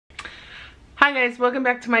Hi guys, welcome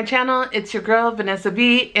back to my channel. It's your girl Vanessa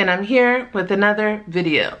V and I'm here with another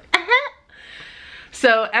video.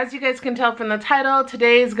 So as you guys can tell from the title,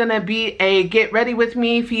 today is gonna be a get ready with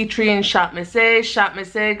me featuring Shop Miss A. Shop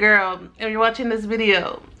Miss A, girl, if you're watching this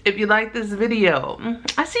video, if you like this video,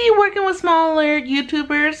 I see you working with smaller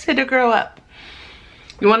YouTubers, hit a girl up.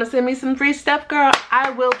 You wanna send me some free stuff, girl?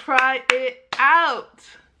 I will try it out.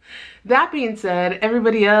 That being said,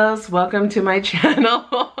 everybody else, welcome to my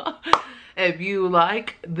channel. If you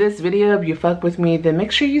like this video, if you fuck with me, then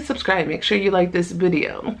make sure you subscribe. Make sure you like this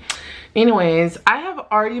video. Anyways, I have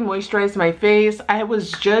already moisturized my face. I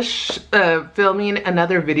was just filming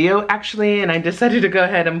another video actually, and I decided to go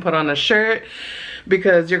ahead and put on a shirt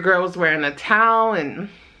because your girl was wearing a towel and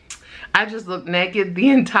I just looked naked the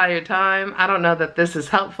entire time. I don't know that this is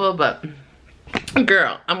helpful, but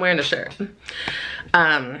girl, I'm wearing a shirt.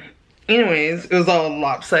 Anyways, it was all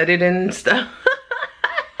lopsided and stuff.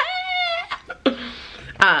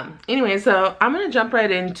 Anyway, so I'm gonna jump right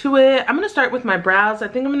into it. I'm gonna start with my brows. I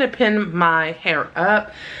think I'm gonna pin my hair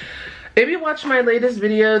up. If you watch my latest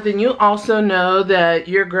video, then you also know that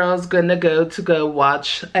your girl's gonna go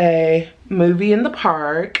watch a movie in the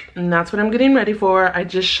park, and that's what I'm getting ready for. I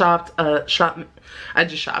just filmed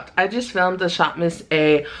the Shop Miss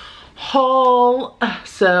A haul,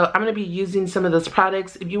 so I'm gonna be using some of those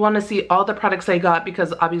products. If you want to see all the products I got,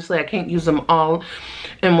 because obviously I can't use them all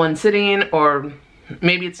in one sitting, or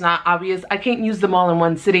maybe it's not obvious, I can't use them all in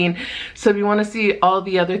one sitting. So if you want to see all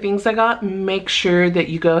the other things I got, make sure that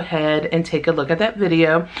you go ahead and take a look at that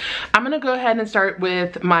video. I'm gonna go ahead and start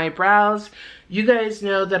with my brows. You guys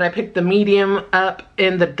know that I picked the medium up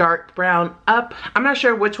and the dark brown up. I'm not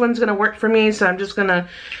sure which one's gonna work for me, so I'm just gonna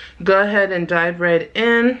go ahead and dive right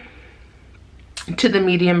in to the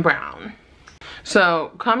medium brown.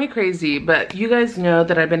 So call me crazy, but you guys know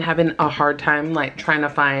that I've been having a hard time like trying to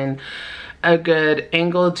find a good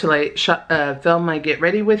angle to like film my get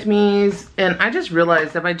ready with me's, and I just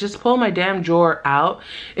realized if I just pull my damn drawer out,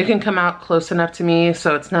 it can come out close enough to me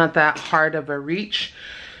so it's not that hard of a reach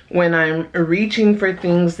when I'm reaching for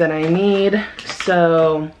things that I need.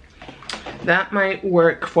 So that might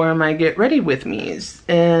work for my get ready with me's,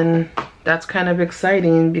 and that's kind of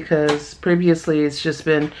exciting because previously it's just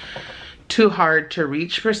been too hard to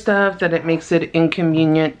reach for stuff that it makes it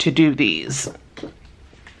inconvenient to do these.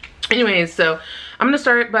 Anyways, so I'm gonna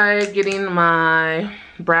start by getting my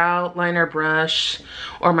brow liner brush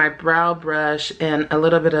or my brow brush and a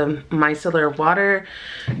little bit of micellar water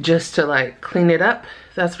just to like clean it up.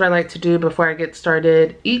 That's what I like to do before I get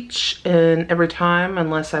started each and every time,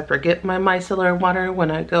 unless I forget my micellar water when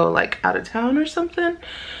I go like out of town or something.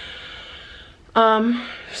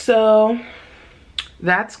 So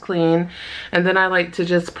that's clean, and then I like to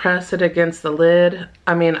just press it against the lid.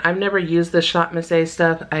 I mean, I've never used the Shop Miss A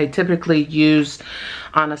stuff. I typically use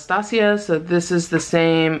Anastasia, so this is the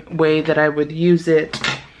same way that I would use it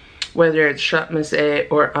whether it's Shop Miss A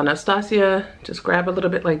or Anastasia. Just grab a little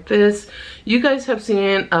bit like this. You guys have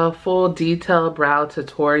seen a full detailed brow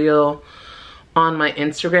tutorial on my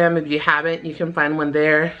Instagram. If you haven't, you can find one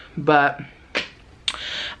there, but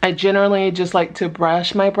I generally just like to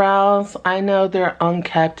brush my brows. I know they're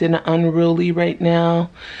unkept and unruly right now.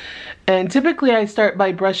 And typically I start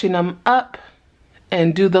by brushing them up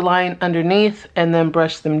and do the line underneath, and then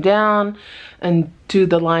brush them down and do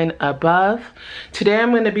the line above. Today I'm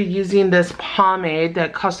going to be using this pomade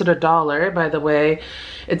that costed $1, by the way.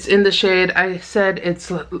 It's in the shade, I said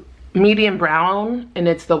it's medium brown, and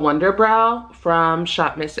it's the Wonder Brow from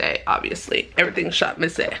Shop Miss A, obviously. Everything's Shop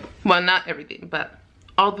Miss A. Well, not everything, but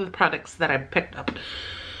all the products that I picked up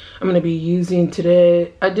I'm gonna be using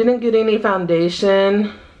today. I didn't get any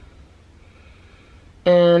foundation,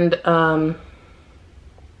 and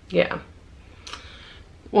yeah,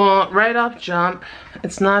 well, right off jump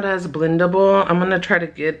it's not as blendable. I'm gonna try to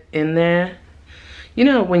get in there. You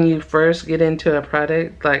know, when you first get into a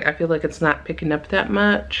product, like I feel like it's not picking up that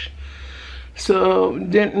much, so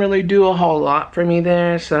didn't really do a whole lot for me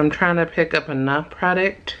there. So I'm trying to pick up enough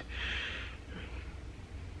product.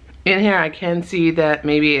 In here I can see that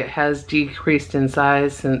maybe it has decreased in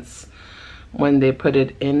size since when they put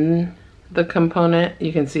it in the component.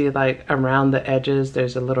 You can see like around the edges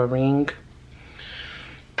there's a little ring.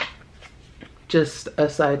 Just a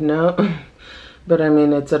side note. But I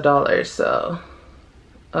mean, it's $1, so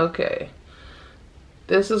okay.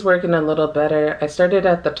 This is working a little better. I started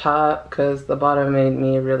at the top because the bottom made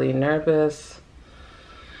me really nervous.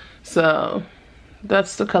 So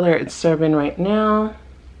that's the color it's serving right now.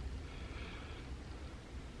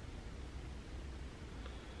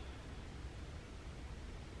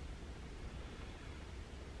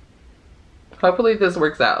 hopefully this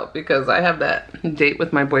works out because I have that date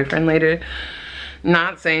with my boyfriend later.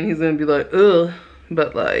 Not saying he's gonna be like, ugh,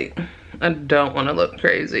 but like, I don't want to look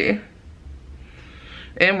crazy.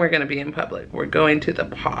 And we're gonna be in public. We're going to the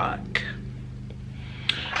park.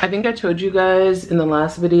 I think I told you guys in the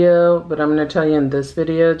last video, but I'm gonna tell you in this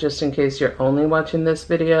video just in case you're only watching this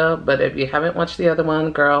video. But if you haven't watched the other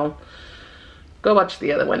one, girl, go watch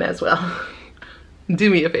the other one as well. Do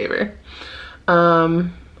me a favor.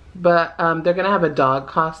 They're gonna have a dog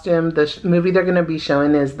costume. The movie they're gonna be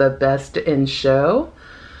showing is The Best in Show.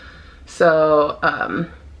 So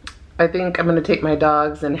I think I'm gonna take my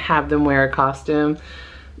dogs and have them wear a costume.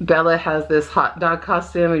 Bella has this hot dog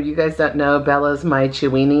costume. If you guys don't know, Bella's my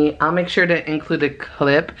Chiweenie. I'll make sure to include a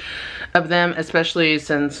clip of them, especially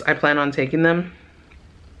since I plan on taking them.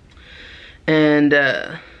 And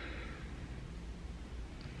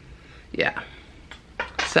yeah,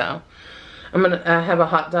 so I'm gonna have a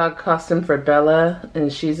hot dog costume for Bella,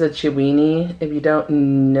 and she's a Chiweenie. If you don't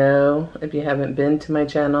know, if you haven't been to my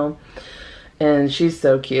channel, and she's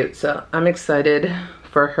so cute. So I'm excited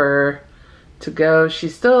for her to go.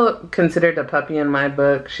 She's still considered a puppy in my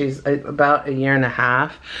book. She's about 1.5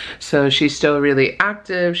 years, so she's still really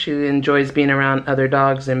active. She enjoys being around other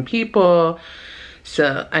dogs and people.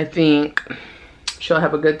 So I think she'll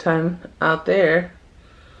have a good time out there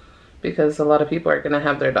because a lot of people are gonna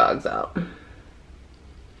have their dogs out.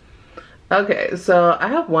 Okay, so I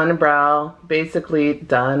have one brow basically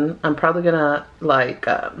done. I'm probably gonna like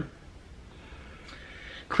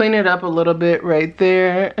clean it up a little bit right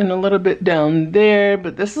there and a little bit down there,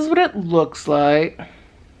 but this is what it looks like.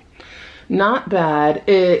 Not bad.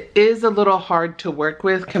 It is a little hard to work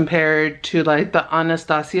with compared to like the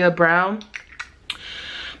Anastasia brow.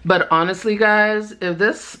 But honestly guys, if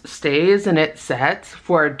this stays and it sets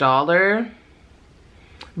for $1,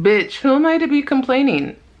 bitch, who am I to be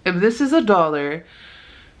complaining? If this is $1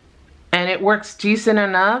 and it works decent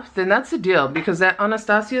enough, then that's a deal, because that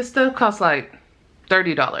Anastasia stuff costs like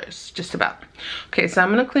 $30, just about. Okay, so I'm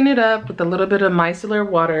gonna clean it up with a little bit of micellar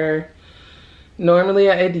water. Normally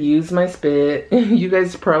I'd use my spit. You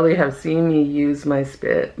guys probably have seen me use my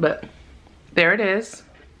spit, but there it is.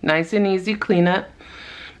 Nice and easy cleanup.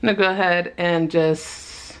 I'm gonna go ahead and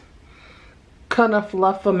just kind of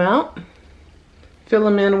fluff them out. Fill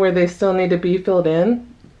them in where they still need to be filled in.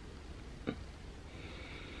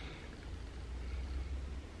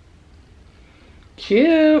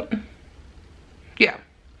 Cute. Yeah,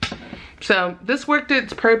 so this worked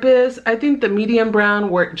its purpose. I think the medium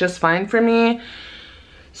brown worked just fine for me.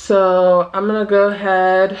 So I'm gonna go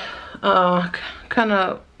ahead, kind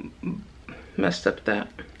of messed up that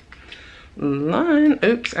line.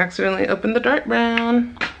 Oops, accidentally opened the dark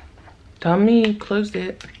brown. Dummy, closed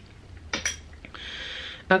it.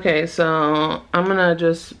 Okay, so I'm gonna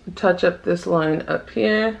just touch up this line up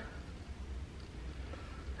here.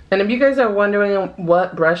 And if you guys are wondering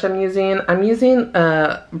what brush I'm using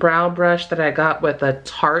a brow brush that I got with a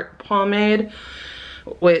Tarte pomade,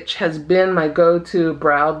 which has been my go-to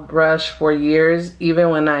brow brush for years, even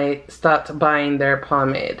when I stopped buying their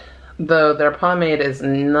pomade. Though their pomade is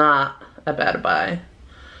not a bad buy.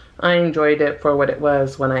 I enjoyed it for what it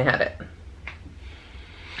was when I had it.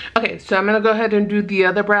 Okay, so I'm gonna go ahead and do the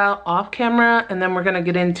other brow off camera, and then we're gonna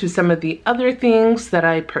get into some of the other things that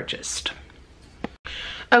I purchased.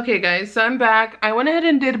 Okay guys, so I'm back. I went ahead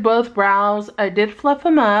and did both brows. I did fluff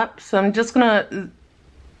them up, so I'm just gonna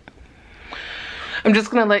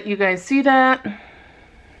let you guys see that.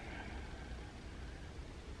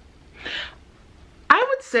 I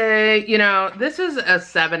would say, you know, this is a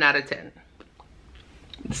 7 out of 10.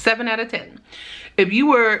 7 out of 10. If you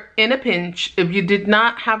were in a pinch, if you did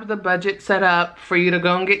not have the budget set up for you to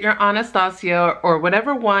go and get your Anastasia or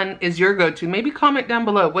whatever one is your go-to, maybe comment down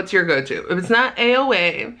below what's your go-to. If it's not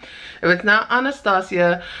AOA, if it's not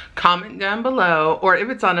Anastasia, comment down below. Or if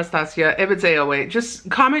it's Anastasia, if it's AOA, just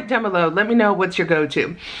comment down below. Let me know what's your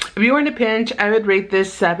go-to. If you were in a pinch, I would rate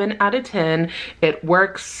this 7 out of 10. It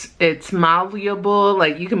works, it's malleable,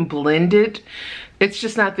 like you can blend it. It's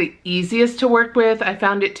just not the easiest to work with. I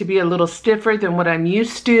found it to be a little stiffer than what I'm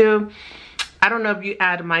used to. I don't know if you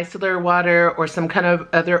add micellar water or some kind of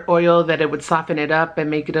other oil that it would soften it up and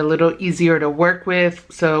make it a little easier to work with.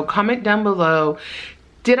 So comment down below.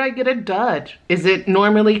 Did I get a dud? Is it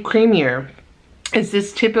normally creamier? Is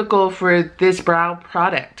this typical for this brow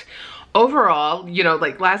product? Overall, you know,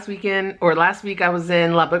 like last week I was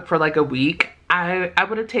in Lubbock for like a week. I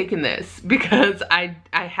would have taken this because I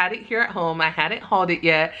had it here at home. I hadn't hauled it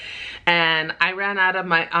yet, and I ran out of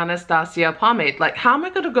my Anastasia pomade. Like, how am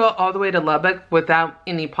I gonna go all the way to Lubbock without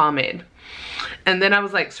any pomade? And then I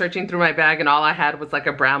was like searching through my bag, and all I had was like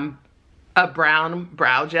a brown a brown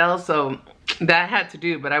brow gel, so that I had to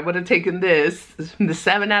do, but I would have taken this, the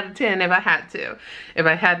 7 out of 10 if I had to, if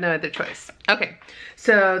I had no other choice. Okay,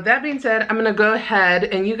 so that being said, I'm gonna go ahead,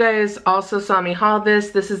 and you guys also saw me haul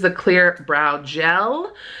this. This is the clear brow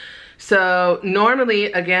gel. So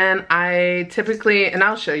normally, again, I typically, and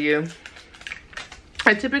I'll show you,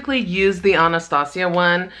 I typically use the Anastasia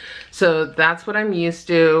one, so that's what I'm used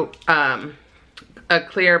to, a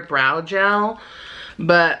clear brow gel.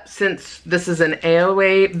 But since this is an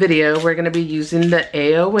AOA video, we're gonna be using the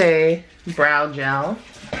AOA brow gel.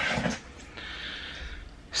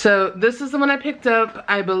 So this is the one I picked up,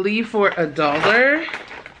 I believe, for $1.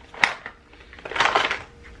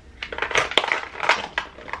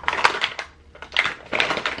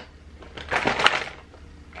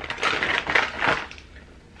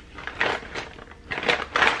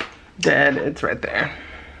 Dead, it's right there.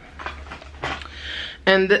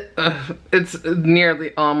 And it's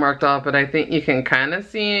nearly all marked off, but I think you can kind of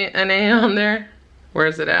see an A on there. Where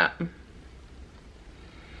is it at?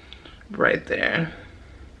 Right there.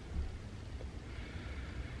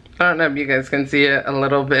 I don't know if you guys can see it a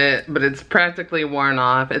little bit, but it's practically worn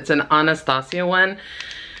off. It's an Anastasia one.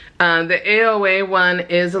 The AOA one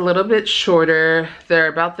is a little bit shorter. They're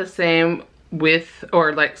about the same width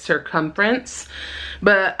or like circumference,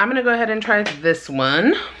 but I'm gonna go ahead and try this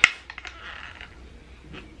one.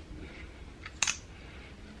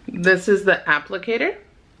 This is the applicator.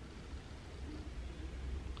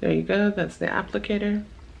 There you go, that's the applicator.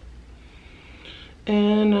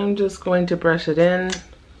 And I'm just going to brush it in.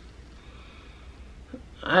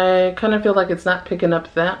 I kind of feel like it's not picking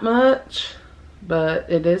up that much, but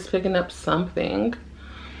it is picking up something.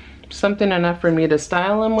 Something enough for me to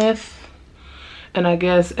style them with. And I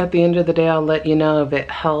guess at the end of the day, I'll let you know if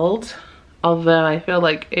it held. Although I feel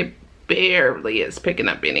like it barely is picking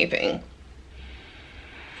up anything.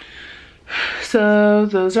 So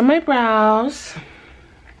those are my brows.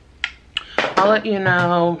 I'll let you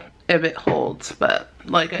know if it holds, but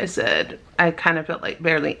like I said, I kind of felt like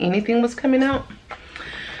barely anything was coming out.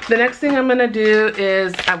 The next thing I'm gonna do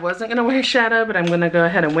is, I wasn't gonna wear shadow, but I'm gonna go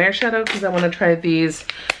ahead and wear shadow because I wanna try these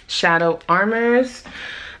shadow armors.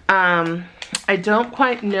 I don't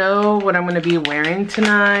quite know what I'm gonna be wearing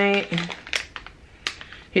tonight.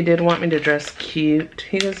 He did want me to dress cute.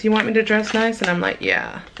 He goes, you want me to dress nice? And I'm like,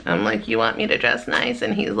 yeah. I'm like, you want me to dress nice?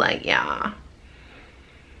 And he's like, yeah.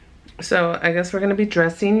 So I guess we're gonna be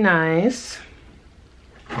dressing nice.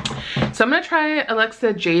 So I'm gonna try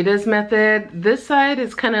Alexa Jada's method. This side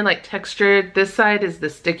is kind of like textured. This side is the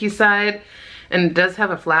sticky side. And it does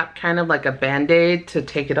have a flap, kind of like a band-aid to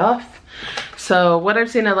take it off. So what I've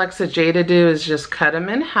seen Alexa Jada do is just cut them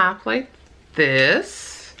in half like this.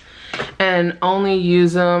 And only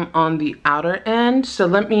use them on the outer end. So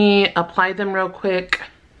let me apply them real quick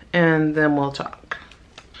and then we'll talk.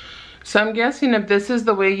 So I'm guessing if this is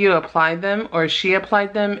the way you apply them, or she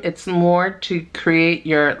applied them, it's more to create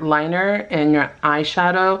your liner and your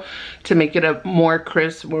eyeshadow to make it a more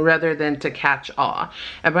crisp rather than to catch all.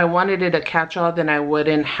 If I wanted it to catch all, then I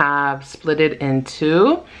wouldn't have split it in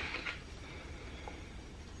two.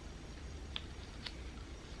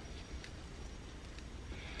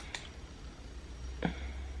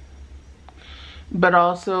 But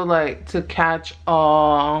also, like, to catch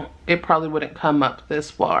all, it probably wouldn't come up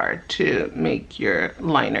this far to make your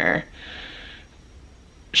liner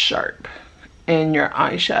sharp and your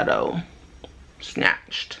eyeshadow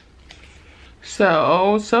snatched.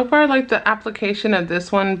 So far I like the application of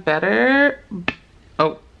this one better.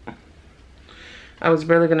 Oh, I was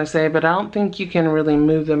barely gonna say, but I don't think you can really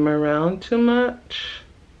move them around too much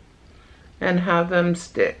and have them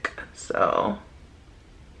stick, so.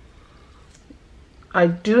 I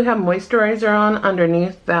do have moisturizer on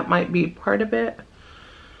underneath. That might be part of it.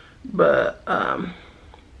 But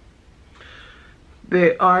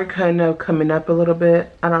they are kind of coming up a little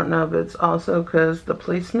bit. I don't know if it's also because the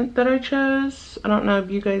placement that I chose. I don't know if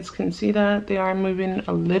you guys can see that. They are moving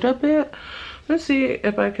a little bit. Let's see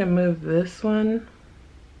if I can move this one.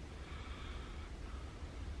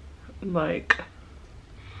 Like,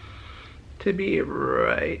 to be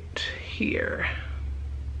right here.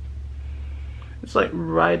 It's like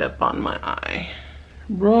right up on my eye.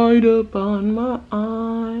 Right up on my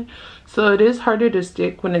eye. So it is harder to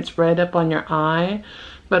stick when it's right up on your eye,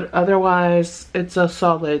 but otherwise it's a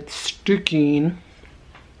solid sticking.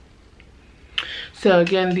 So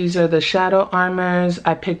again, these are the shadow armors.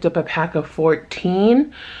 I picked up a pack of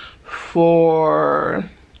 14 for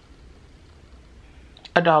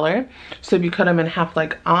 $1. So if you cut them in half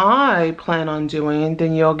like I plan on doing,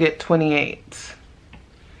 then you'll get 28.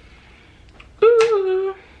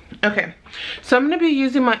 Ooh. Okay, so I'm going to be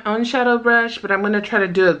using my own shadow brush, but I'm going to try to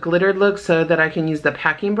do a glitter look so that I can use the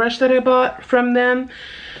packing brush that I bought from them.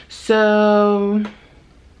 So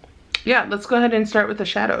yeah, let's go ahead and start with the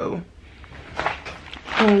shadow.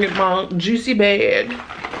 I'm going to get my juicy bag.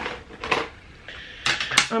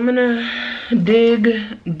 I'm going to dig.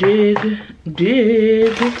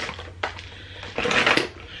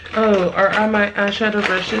 Oh, are my eyeshadow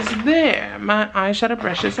brushes there? My eyeshadow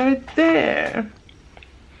brushes are there.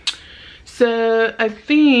 So I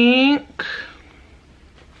think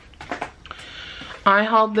I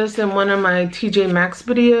hauled this in one of my TJ Maxx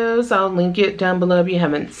videos. I'll link it down below if you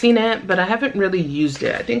haven't seen it, but I haven't really used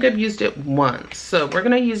it. I think I've used it once. So we're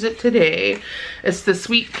gonna use it today. It's the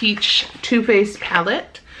Sweet Peach Too Faced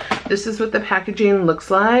palette. This is what the packaging looks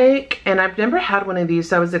like, and I've never had one of these,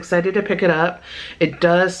 so I was excited to pick it up. It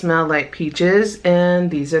does smell like peaches, and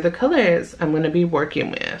these are the colors I'm going to be working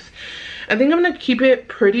with. I think I'm going to keep it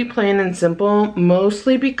pretty plain and simple,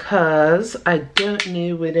 mostly because I don't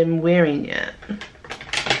know what I'm wearing yet.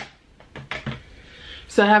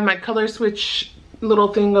 So I have my color switch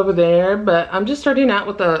little thing over there, but I'm just starting out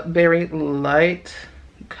with a very light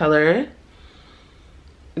color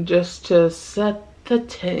just to set the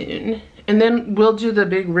tone, and then we'll do the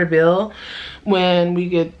big reveal when we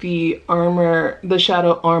get the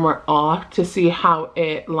shadow armor off to see how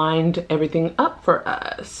it lined everything up for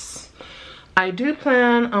us. I do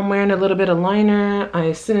plan on wearing a little bit of liner, I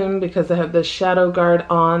assume, because I have the shadow guard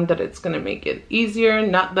on, that it's going to make it easier.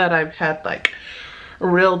 Not that I've had like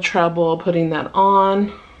real trouble putting that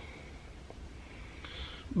on,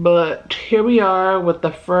 but here we are with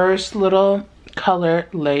the first little color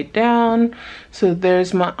laid down. So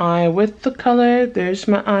there's my eye with the color, there's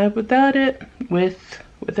my eye without it, with,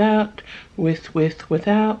 without, with,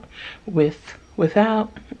 without, with,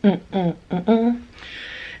 without.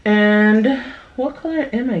 And what color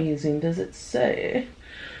am I using? Does it say?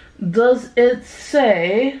 Does it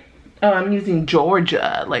say? Oh, I'm using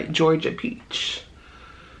Georgia, like Georgia peach.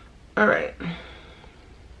 All right.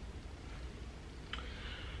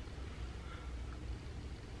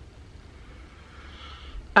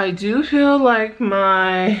 I do feel like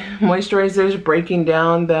my moisturizer is breaking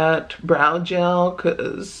down that brow gel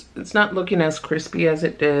because it's not looking as crispy as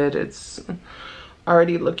it did. It's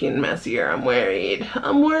already looking messier. I'm worried.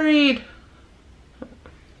 I'm worried.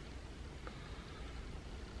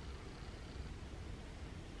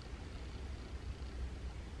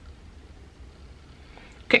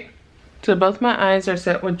 Okay, so both my eyes are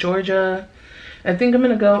set with Georgia. I think I'm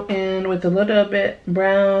gonna go in with a little bit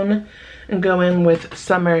brown and go in with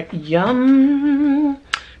Summer Yum.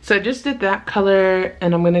 So I just did that color,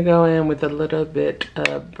 and I'm gonna go in with a little bit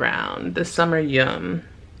of brown. The Summer Yum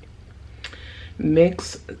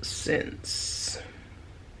makes sense.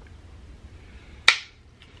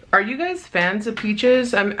 Are you guys fans of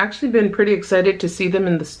peaches? I've actually been pretty excited to see them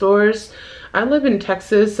in the stores. I live in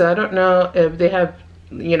Texas, so I don't know if they have,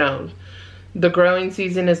 you know, the growing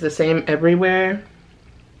season is the same everywhere,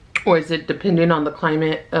 or is it depending on the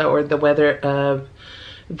climate or the weather of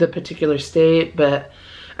the particular state. But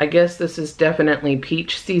I guess this is definitely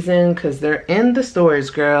peach season because they're in the stores,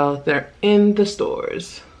 girl. They're in the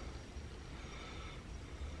stores.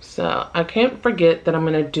 So I can't forget that I'm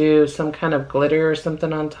gonna do some kind of glitter or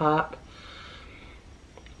something on top.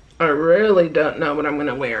 I really don't know what I'm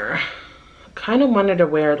gonna wear. I kind of wanted to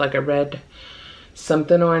wear like a red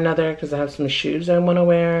something or another because I have some shoes I want to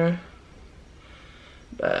wear,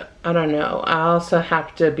 but I don't know. I also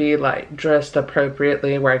have to be like dressed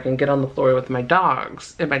appropriately where I can get on the floor with my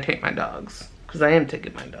dogs if I take my dogs, because I am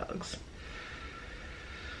taking my dogs.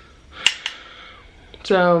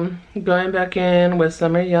 So going back in with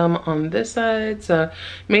Summer Yum on this side. So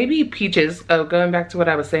maybe peaches, oh, going back to what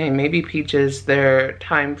I was saying, maybe peaches, their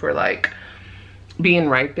time for like being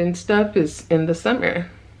ripe and stuff is in the summer.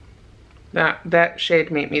 That shade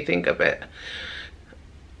made me think of it.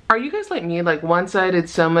 Are you guys like me? Like one side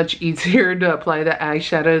it's so much easier to apply the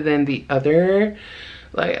eyeshadow than the other.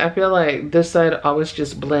 Like I feel like this side always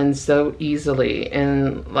just blends so easily,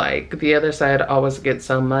 and like the other side always gets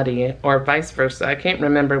so muddy, or vice versa. I can't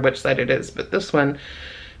remember which side it is, but this one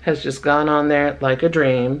has just gone on there like a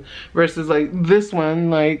dream, versus like this one,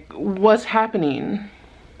 like what's happening?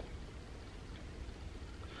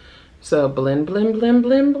 So blend, blend, blend,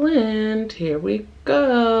 blend, blend. Here we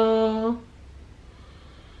go.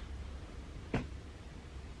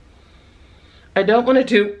 I don't want to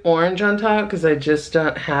do orange on top because I just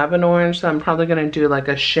don't have an orange, so I'm probably going to do like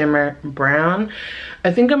a shimmer brown.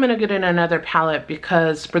 I think I'm going to get in another palette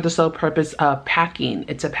because for the sole purpose of packing.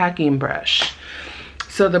 It's a packing brush.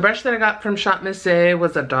 So the brush that I got from Shop Miss A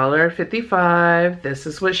was $1.55. This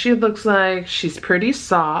is what she looks like. She's pretty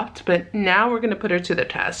soft, but now we're gonna put her to the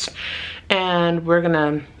test. And we're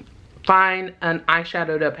gonna find an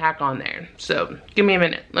eyeshadow to pack on there. So give me a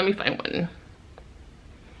minute, let me find one.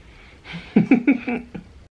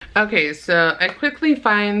 Okay, so I quickly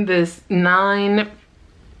find this nine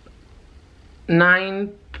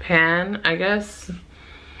pan, I guess,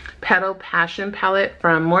 Petal Passion palette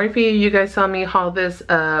from Morphe. You guys saw me haul this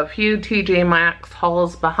a few TJ Maxx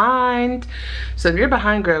hauls behind. So if you're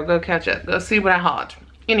behind, girl, go catch up. Go see what I hauled.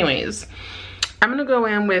 Anyways, I'm gonna go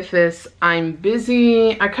in with this I'm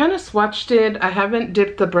Busy. I kind of swatched it. I haven't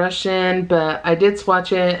dipped the brush in, but I did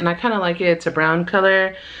swatch it and I kind of like it. It's a brown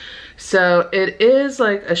color. So it is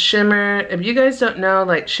like a shimmer. If you guys don't know,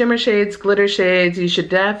 like shimmer shades, glitter shades, you should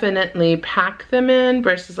definitely pack them in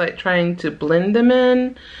versus like trying to blend them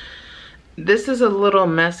in. This is a little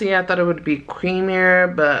messy. I thought it would be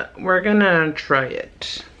creamier, but we're gonna try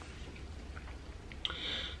it.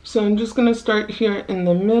 So I'm just gonna start here in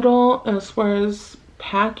the middle as far as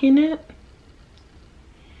packing it.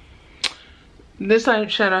 This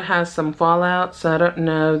eyeshadow has some fallout, so I don't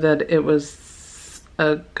know that it was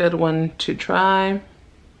a good one to try.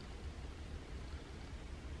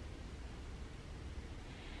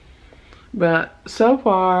 But so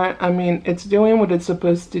far, I mean, it's doing what it's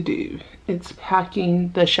supposed to do. It's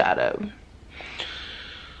packing the shadow.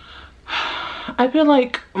 I feel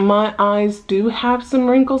like my eyes do have some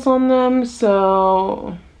wrinkles on them,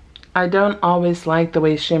 so I don't always like the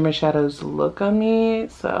way shimmer shadows look on me.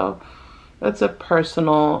 So that's a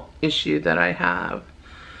personal issue that I have.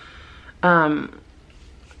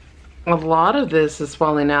 A lot of this is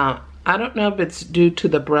falling out. I don't know if it's due to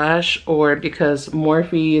the brush or because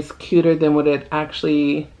Morphe is cuter than what it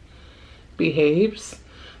actually behaves.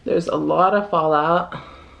 There's a lot of fallout.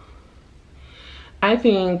 I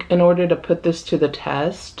think in order to put this to the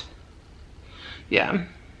test, yeah,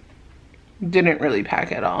 didn't really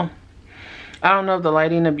pack at all. I don't know if the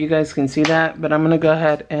lighting, if you guys can see that, but I'm gonna go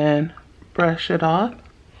ahead and brush it off.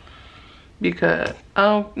 Because,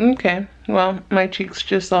 oh, okay, well, my cheeks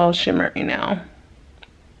just all shimmery now.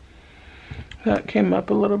 That came up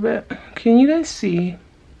a little bit. Can you guys see?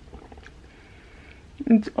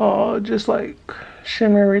 It's all just like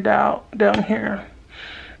shimmered out down here.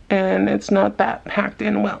 And it's not that packed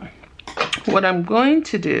in well. What I'm going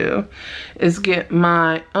to do is get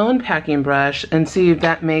my own packing brush and see if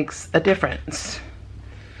that makes a difference.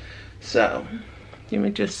 So, give me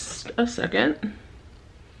just a second.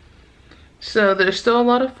 So there's still a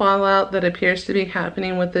lot of fallout that appears to be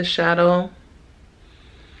happening with this shadow.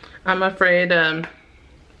 I'm afraid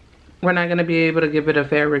we're not going to be able to give it a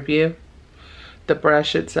fair review, the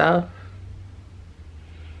brush itself.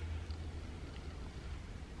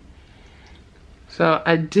 So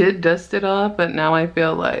I did dust it off, but now I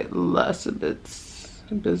feel like less of it's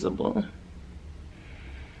visible.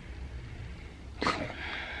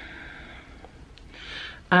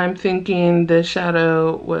 I'm thinking this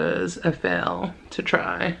shadow was a fail to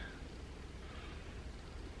try.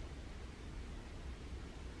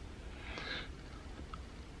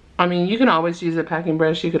 I mean, you can always use a packing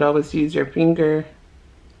brush. You could always use your finger.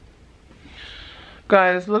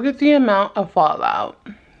 Guys, look at the amount of fallout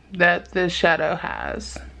that this shadow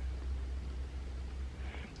has.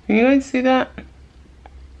 Can you guys see that?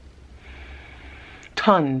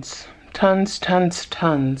 Tons, tons, tons,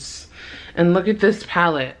 tons. And look at this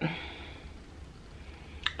palette.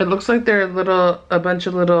 It looks like they're a bunch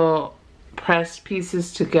of little pressed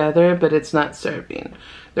pieces together, but it's not serving.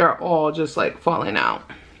 They're all just like falling out.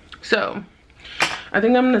 So I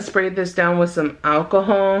think I'm gonna spray this down with some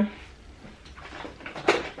alcohol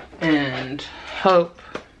and hope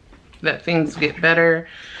that things get better.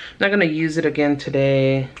 I'm not gonna use it again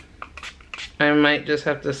today. I might just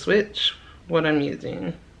have to switch what I'm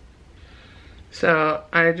using. So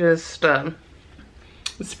I just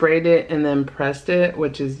sprayed it and then pressed it,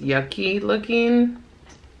 which is yucky looking.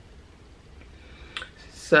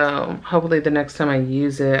 So hopefully the next time I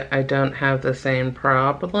use it, I don't have the same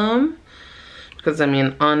problem. Because I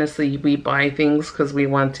mean, honestly, we buy things because we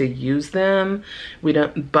want to use them. We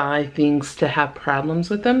don't buy things to have problems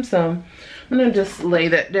with them. So I'm gonna just lay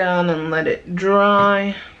that down and let it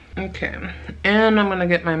dry. Okay, and I'm gonna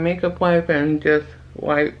get my makeup wipe and just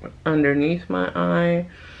wipe underneath my eye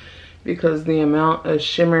because the amount of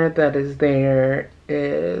shimmer that is there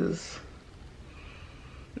is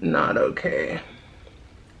not okay.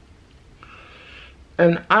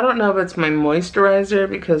 And I don't know if it's my moisturizer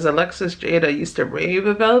because Alexis Jada used to rave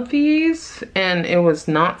about these and it was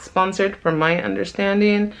not sponsored from my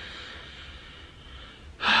understanding.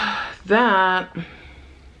 That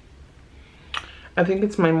I think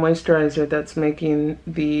it's my moisturizer that's making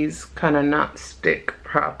these kind of not stick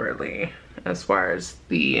properly as far as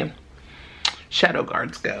the shadow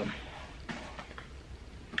guards go.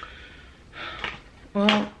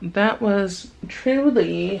 Well, that was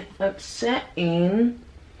truly upsetting.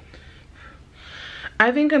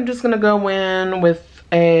 I think I'm just gonna go in with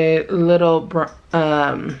a little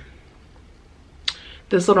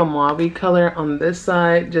this little mauve color on this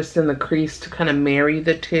side, just in the crease to kind of marry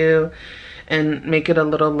the two and make it a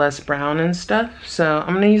little less brown and stuff. So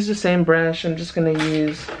I'm gonna use the same brush. I'm just gonna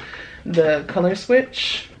use the color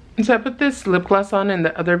switch. So I put this lip gloss on in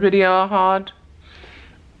the other video I had.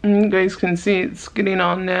 And you guys can see it's getting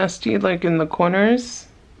all nasty like in the corners.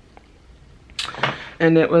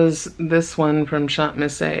 And it was this one from Shop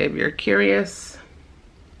Miss A if you're curious.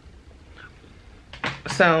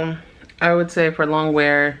 So I would say for long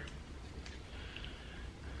wear,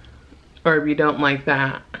 or if you don't like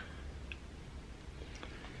that,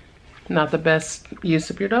 not the best use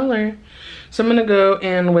of your dollar. So I'm gonna go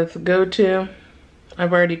in with Go To.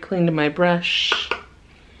 I've already cleaned my brush.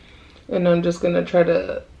 And I'm just gonna try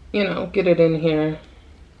to, you know, get it in here.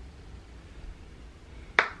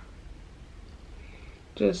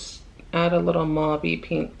 Just add a little mauvey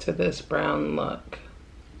pink to this brown look.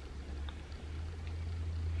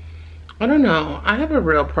 I don't know. I have a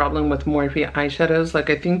real problem with Morphe eyeshadows.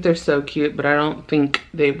 Like, I think they're so cute, but I don't think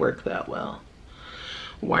they work that well.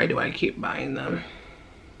 Why do I keep buying them?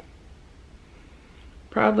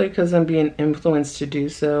 Probably because I'm being influenced to do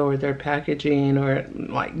so, or their packaging, or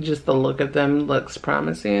like just the look of them looks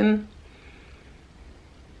promising.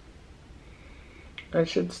 I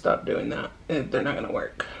should stop doing that if they're not gonna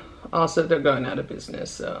work. Also, they're going out of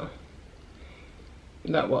business, so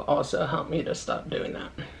that will also help me to stop doing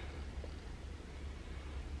that.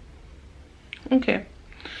 Okay,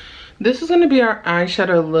 this is gonna be our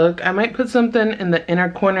eyeshadow look. I might put something in the inner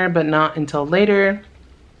corner, but not until later.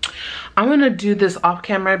 I'm gonna do this off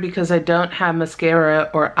camera because I don't have mascara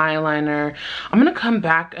or eyeliner. I'm gonna come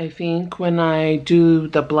back, I think, when I do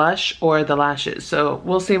the blush or the lashes. So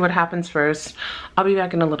we'll see what happens first. I'll be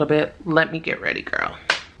back in a little bit. Let me get ready, girl.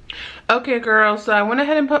 Okay, girl, so I went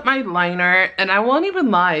ahead and put my liner, and I won't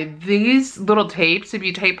even lie, these little tapes, if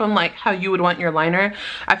you tape them like how you would want your liner,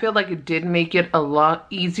 I feel like it did make it a lot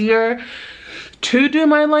easier to do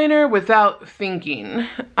my liner without thinking.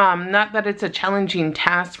 Not that it's a challenging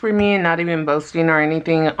task for me, not even boasting or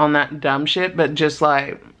anything on that dumb shit, but just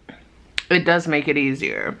like, it does make it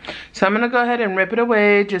easier. So I'm gonna go ahead and rip it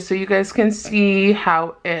away just so you guys can see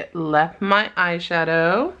how it left my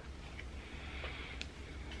eyeshadow.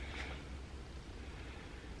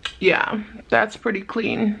 Yeah, that's pretty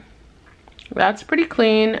clean. That's pretty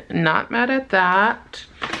clean, not mad at that.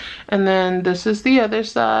 And then this is the other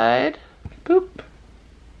side. Boop.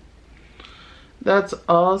 That's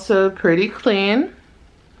also pretty clean.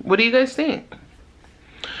 What do you guys think?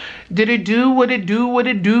 Did it do what it do, what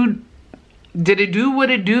it do? Did it do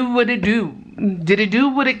what it do, what it do? Did it do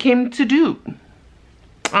what it came to do?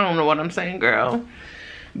 I don't know what I'm saying, girl.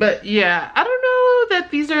 But yeah, I don't know that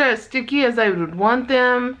these are as sticky as I would want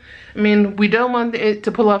them. I mean, we don't want it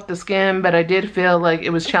to pull off the skin, but I did feel like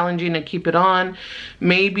it was challenging to keep it on.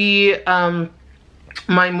 Maybe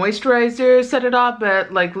my moisturizer set it off,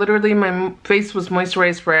 but like literally my face was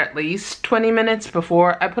moisturized for at least 20 minutes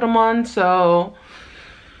before I put them on. So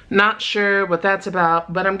not sure what that's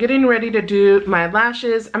about, but I'm getting ready to do my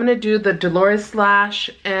lashes. I'm gonna do the Dolores lash,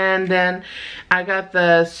 and then I got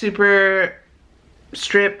the Super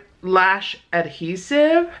Strip Lash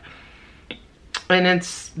Adhesive, and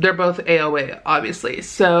they're both AOA, obviously.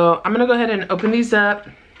 So I'm gonna go ahead and open these up.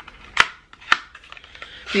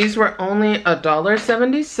 These were only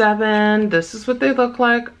 $1.77. This is what they look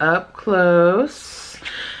like up close.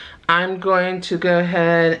 I'm going to go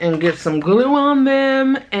ahead and get some glue on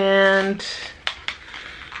them and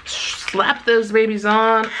slap those babies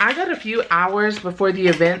on. I got a few hours before the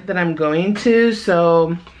event that I'm going to,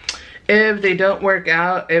 so if they don't work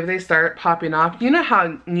out, if they start popping off, you know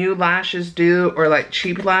how new lashes do, or like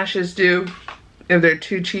cheap lashes do, if they're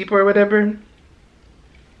too cheap or whatever,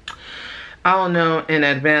 I'll know in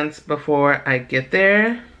advance before I get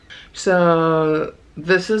there. So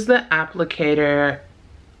this is the applicator.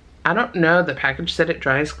 I don't know, the package said it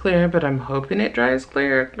dries clear, but I'm hoping it dries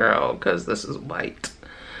clear, girl, because this is white.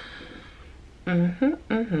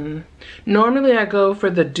 Normally I go for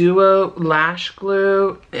the Duo Lash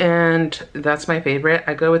Glue, and that's my favorite.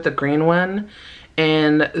 I go with the green one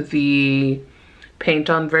and the paint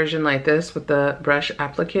on version like this with the brush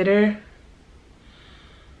applicator.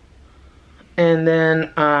 And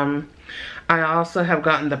then I also have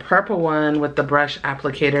gotten the purple one with the brush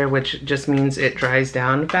applicator, which just means it dries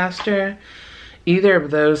down faster. Either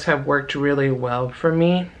of those have worked really well for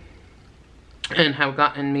me and have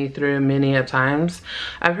gotten me through many a times.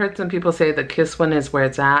 I've heard some people say the Kiss one is where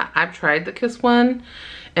it's at. I've tried the Kiss one,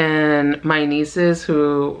 and my nieces,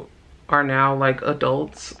 who are now like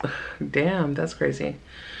adults, damn, that's crazy,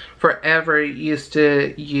 forever used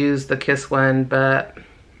to use the Kiss one, but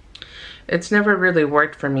it's never really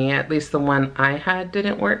worked for me. At least the one I had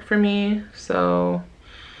didn't work for me. So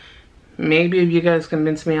maybe if you guys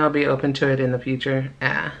convince me, I'll be open to it in the future.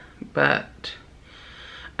 But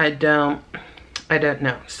I don't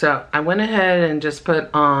know. So I went ahead and just put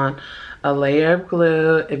on a layer of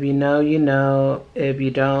glue. If you know, you know. If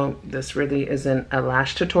you don't, this really isn't a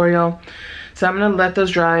lash tutorial. So I'm gonna let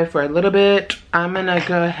those dry for a little bit. I'm gonna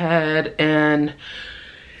go ahead and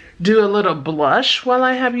do a little blush while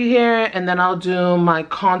I have you here, and then I'll do my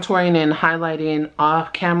contouring and highlighting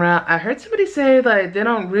off camera. I heard somebody say like they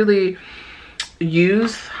don't really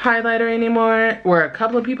use highlighter anymore, or a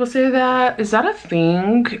couple of people say that. Is that a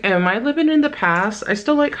thing? Am I living in the past? I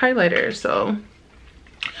still like highlighter. So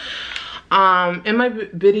in my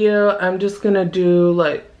video, I'm just gonna do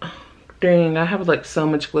like, dang, I have like so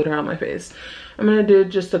much glitter on my face. I'm gonna do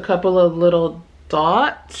just a couple of little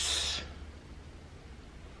dots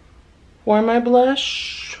for my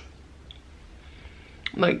blush,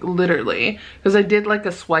 like literally, because I did like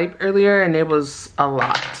a swipe earlier and it was a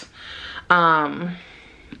lot. I'm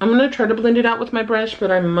gonna try to blend it out with my brush,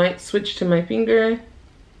 but I might switch to my finger.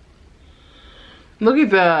 Look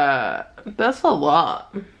at that, that's a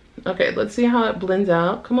lot. Okay, let's see how it blends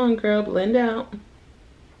out. Come on girl, blend out.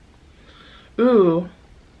 Ooh,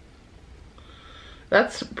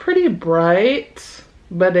 that's pretty bright,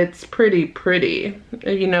 but it's pretty,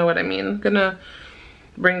 if you know what I mean. I'm gonna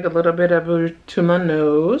bring a little bit of it to my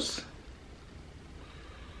nose.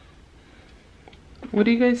 What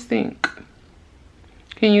do you guys think?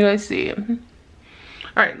 Can you guys see? All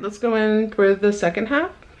right, let's go in for the second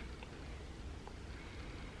half.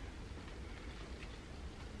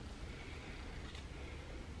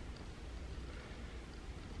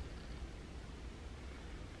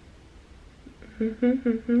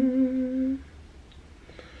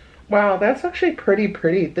 Wow, that's actually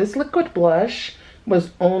pretty. This liquid blush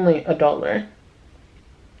was only $1.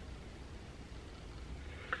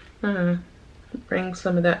 Bring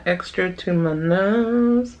some of that extra to my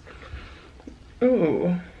nose.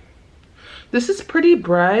 Ooh, this is pretty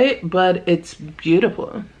bright, but it's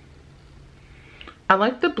beautiful. I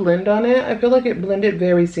like the blend on it. I feel like it blended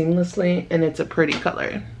very seamlessly, and it's a pretty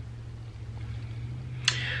color.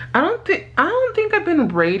 I don't think I've been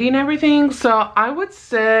rating everything, so I would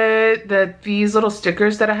say that these little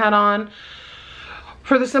stickers that I had on,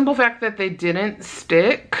 for the simple fact that they didn't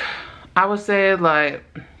stick, I would say like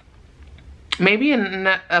maybe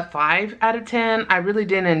a 5 out of 10. I really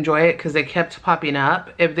didn't enjoy it because they kept popping up.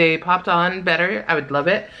 If they popped on better, I would love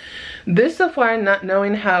it. This so far, not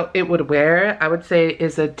knowing how it would wear, I would say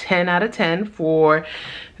is a 10 out of 10 for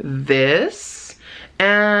this.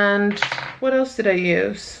 And what else did I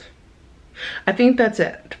use? I think that's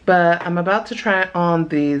it. But I'm about to try on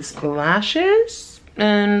these lashes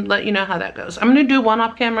and let you know how that goes. I'm gonna do one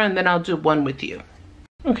off camera and then I'll do one with you.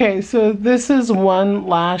 Okay, so this is one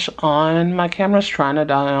lash on. My camera's trying to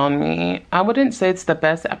die on me. I wouldn't say it's the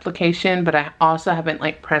best application, but I also haven't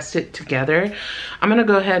like pressed it together. I'm gonna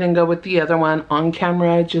go ahead and go with the other one on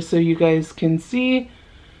camera just so you guys can see.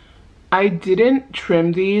 I didn't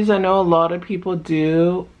trim these. I know a lot of people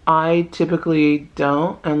do. I typically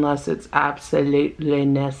don't unless it's absolutely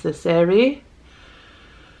necessary.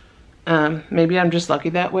 Maybe I'm just lucky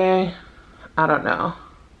that way. I don't know.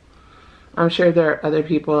 I'm sure there are other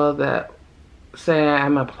people that say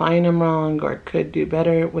I'm applying them wrong or could do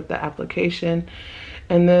better with the application.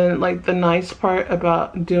 And then like the nice part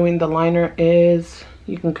about doing the liner is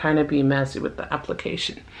you can kind of be messy with the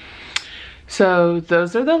application. So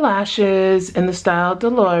those are the lashes in the style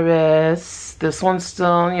Dolores. This one's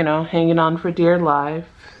still, you know, hanging on for dear life.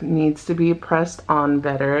 Needs to be pressed on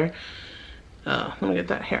better. Let me get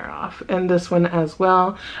that hair off. And this one as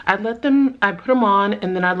well. I put them on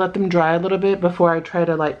and then I let them dry a little bit before I try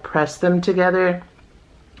to like press them together.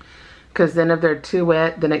 Because then if they're too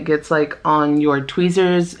wet, then it gets like on your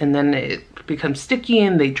tweezers and then it becomes sticky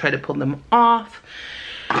and they try to pull them off.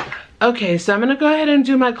 Okay, so I'm gonna go ahead and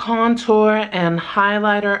do my contour and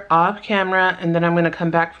highlighter off camera, and then I'm gonna come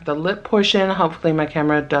back for the lip portion. Hopefully my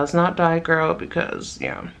camera does not die, girl, because,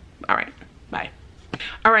 yeah. All right, bye.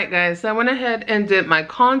 All right, guys, so I went ahead and did my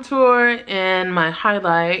contour and my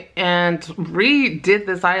highlight and redid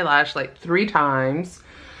this eyelash like 3 times.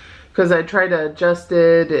 because I tried to adjust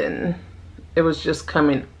it and it was just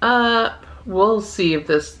coming up. We'll see if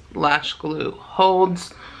this lash glue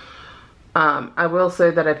holds. I will say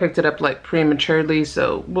that I picked it up like prematurely,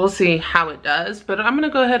 so we'll see how it does. But I'm gonna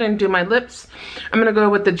go ahead and do my lips. I'm gonna go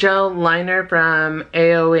with the gel liner from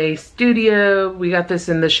AOA Studio. We got this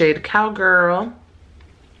in the shade Cowgirl.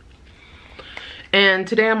 And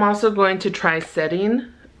today I'm also going to try setting.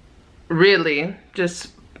 Really,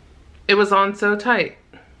 just, it was on so tight.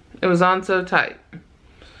 It was on so tight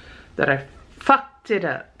that I fucked it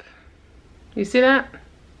up. You see that?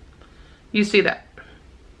 You see that?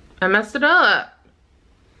 I messed it up.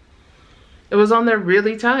 It was on there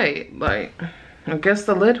really tight. Like, I guess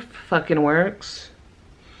the lid fucking works.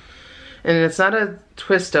 And it's not a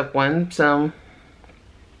twist up one, so.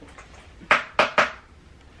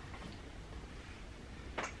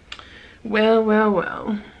 Well, well,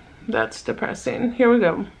 well. That's depressing. Here we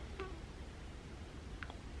go.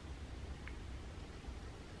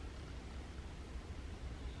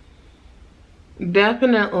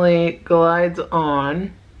 Definitely glides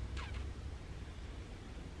on.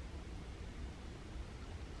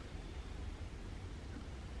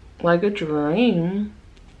 Like a dream.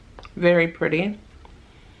 Very pretty.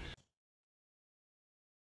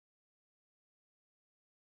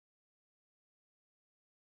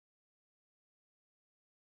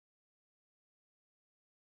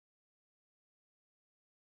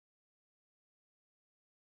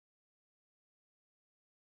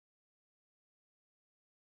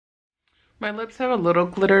 My lips have a little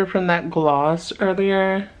glitter from that gloss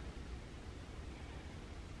earlier.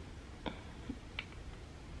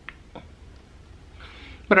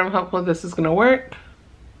 But I'm hopeful this is gonna work.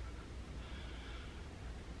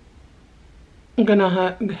 I'm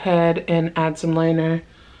gonna go ahead and add some liner.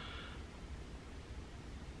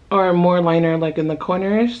 Or more liner like in the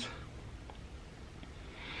corners.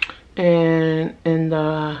 And in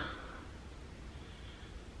the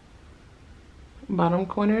bottom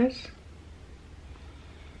corners.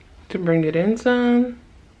 To bring it in some.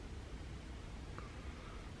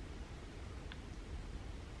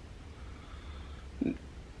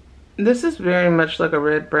 This is very much like a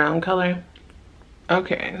red brown color.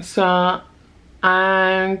 Okay, so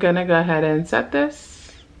I'm gonna go ahead and set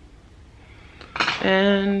this.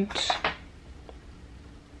 And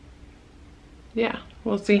yeah,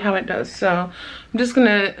 we'll see how it does. So I'm just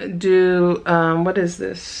gonna do, what is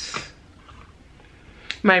this?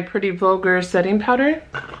 My Pretty Vulgar setting powder.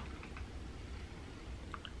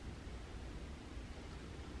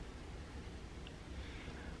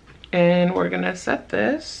 And we're gonna set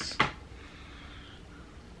this.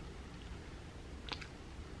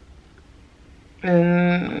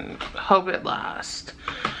 And hope it lasts.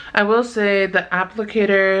 I will say the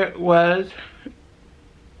applicator was,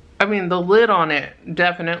 I mean, the lid on it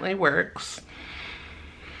definitely works.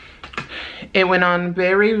 It went on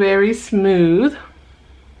very, very smooth.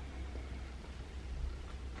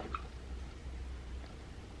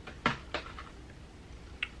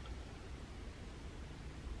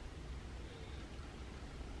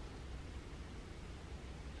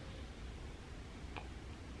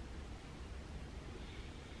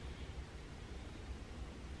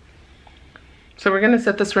 So we're gonna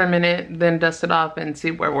set this for a minute, then dust it off and see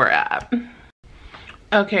where we're at.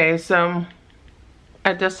 Okay, so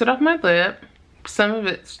I dusted off my lip. Some of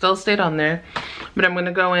it still stayed on there, but I'm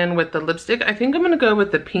gonna go in with the lipstick. I think I'm gonna go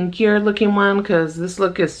with the pinkier looking one because this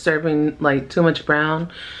look is serving like too much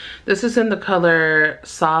brown. This is in the color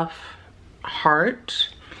Soft Heart.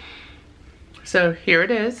 So here it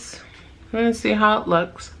is. I'm gonna see how it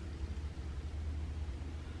looks.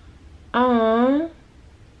 Aww.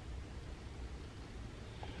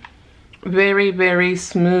 Very, very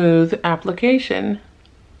smooth application.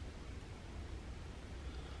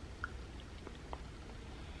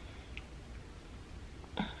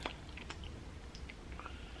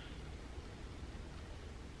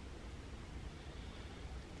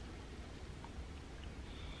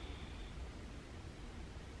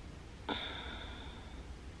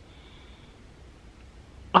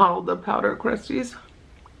 All the powder crusties.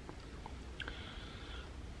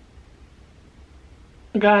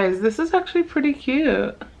 Guys, this is actually pretty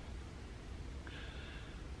cute.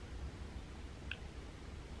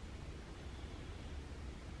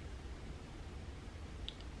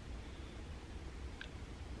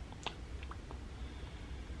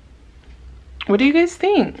 What do you guys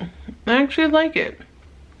think? I actually like it.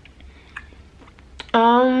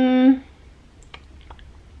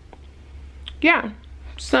 Yeah,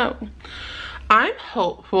 so I'm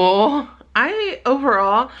hopeful.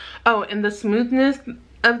 Overall, oh, and the smoothness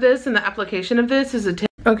of this and the application of this is a 10.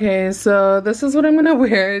 Okay, so this is what I'm gonna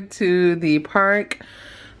wear to the park.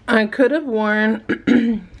 I could have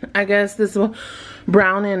worn, I guess, this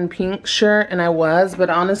brown and pink shirt, and I was,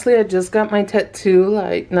 but honestly, I just got my tattoo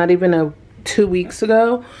like not even 2 weeks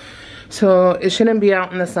ago, so it shouldn't be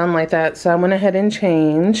out in the sun like that. So I went ahead and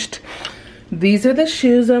changed. These are the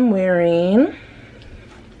shoes I'm wearing,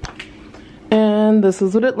 and this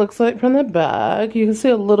is what it looks like from the back. You can see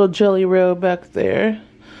a little jelly roll back there,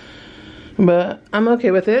 but I'm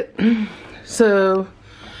okay with it. So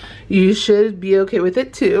you should be okay with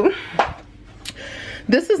it too.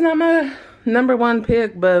 This is not my #1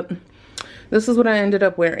 pick, but this is what I ended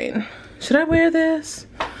up wearing. Should I wear this?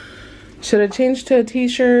 Should I change to a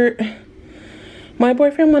t-shirt? My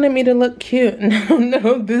boyfriend wanted me to look cute.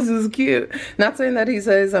 No, this is cute. Not saying that he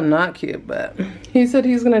says I'm not cute, but he said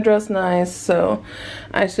he's gonna dress nice, so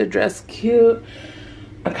I should dress cute.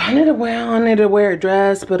 I kind of wanted to wear a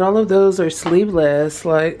dress, but all of those are sleeveless.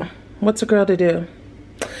 Like, what's a girl to do?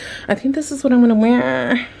 I think this is what I'm gonna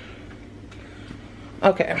wear.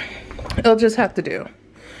 Okay, it'll just have to do.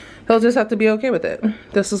 He'll just have to be okay with it.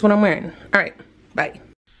 This is what I'm wearing. All right, bye.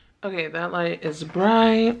 Okay, that light is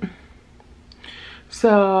bright.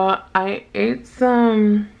 So I ate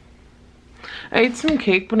some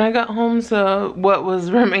cake when I got home, so what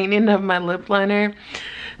was remaining of my lip liner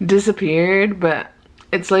disappeared, but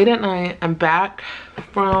it's late at night. I'm back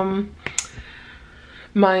from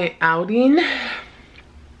my outing.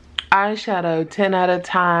 Eyeshadow 10 out of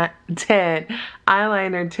 10.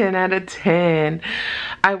 Eyeliner 10 out of 10.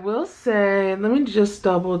 I will say, let me just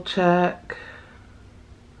double check.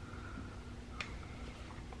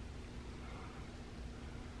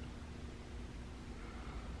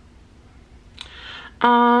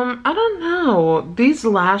 I don't know. These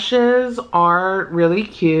lashes are really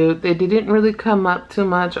cute. They didn't really come up too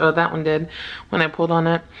much. Oh, that one did when I pulled on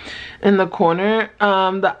it in the corner.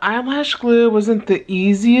 The eyelash glue wasn't the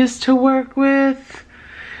easiest to work with.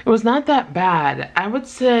 It was not that bad. I would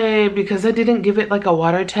say, because I didn't give it like a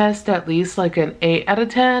water test, at least like an 8 out of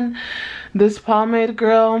 10. This pomade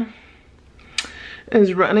girl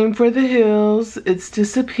is running for the hills. It's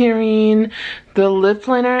disappearing. The lip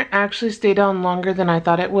liner actually stayed on longer than I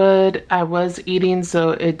thought it would. I was eating,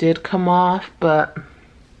 so it did come off, but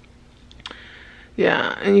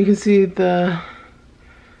yeah, and you can see the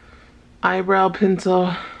eyebrow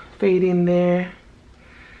pencil fading there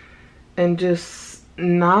and just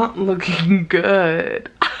not looking good.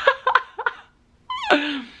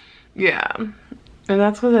 Yeah, and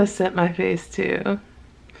that's what I set my face to.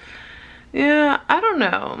 Yeah, I don't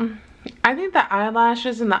know. I think the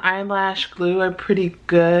eyelashes and the eyelash glue are pretty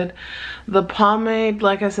good. The pomade,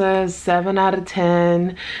 like I said, is 7 out of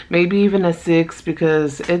 10. Maybe even a 6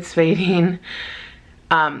 because it's fading.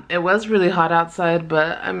 It was really hot outside,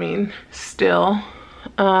 but I mean, still.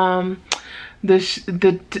 The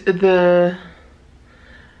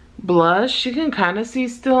blush, you can kind of see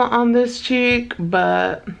still on this cheek,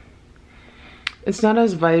 but it's not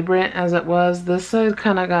as vibrant as it was. This side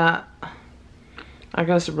kind of got, I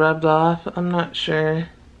guess, rubbed off. I'm not sure.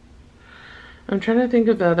 I'm trying to think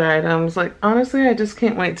of the other items. Like, honestly, I just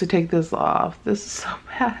can't wait to take this off. This is so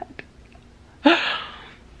bad.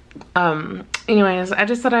 Anyways, I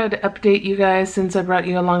just thought I'd update you guys since I brought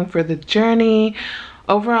you along for the journey.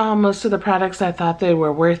 Overall, most of the products, I thought they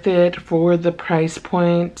were worth it for the price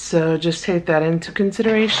point, so just take that into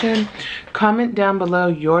consideration. Comment down below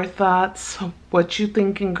your thoughts, what you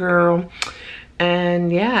thinking, girl.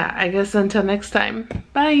 And yeah, I guess until next time,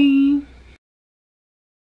 bye.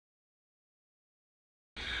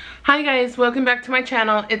 Hi guys, welcome back to my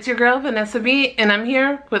channel. It's your girl Vanessa V, and I'm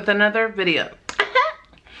here with another video.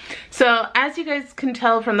 So as you guys can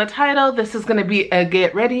tell from the title, this is gonna be a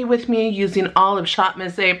get ready with me using all of Shop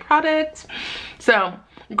Miss A products. So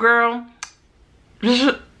girl,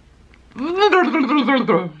 hi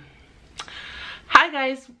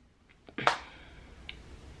guys,